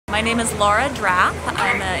My name is Laura Drapp.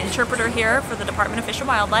 I'm an interpreter here for the Department of Fish and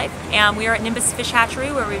Wildlife, and we are at Nimbus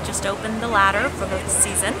Hatchery, where we've just opened the ladder for the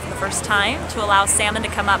season for the first time to allow salmon to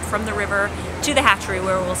come up from the river to the hatchery,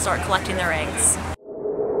 where we'll start collecting their eggs.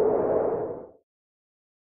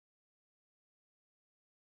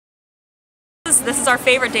 This is our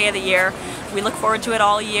favorite day of the year. We look forward to it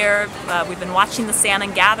all year. We've been watching the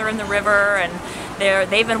salmon gather in the river, and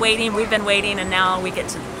they've been waiting, we've been waiting, and now we get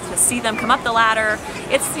to see them come up the ladder.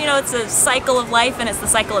 It's a cycle of life, and it's the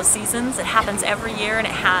cycle of seasons. It happens every year, and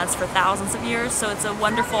it has for thousands of years. So it's a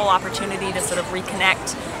wonderful opportunity to sort of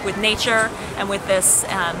reconnect with nature and with this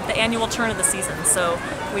the annual turn of the season. So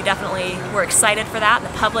we're excited for that. The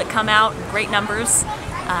public come out in great numbers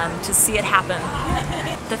to see it happen.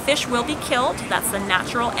 The fish will be killed. That's the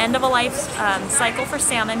natural end of a life cycle for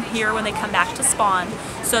salmon here when they come back to spawn.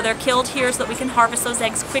 So they're killed here so that we can harvest those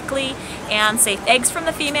eggs quickly and save eggs from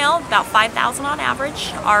the female, about 5,000 on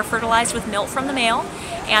average, are fertilized with milk from the male.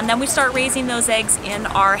 And then we start raising those eggs in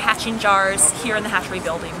our hatching jars here in the hatchery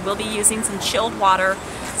building. We'll be using some chilled water,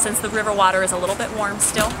 since the river water is a little bit warm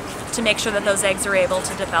still, to make sure that those eggs are able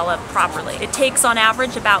to develop properly. It takes on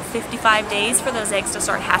average about 55 days for those eggs to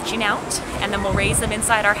start hatching out, and then we'll raise them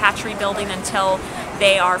inside our hatchery building until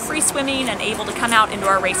they are free swimming and able to come out into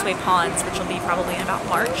our raceway ponds, which will be probably in about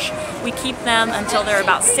March. We keep them until they're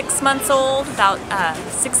about 6 months old, about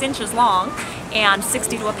 6 inches long, and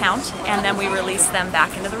 60 to a pound, and then we release them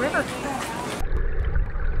back into the river.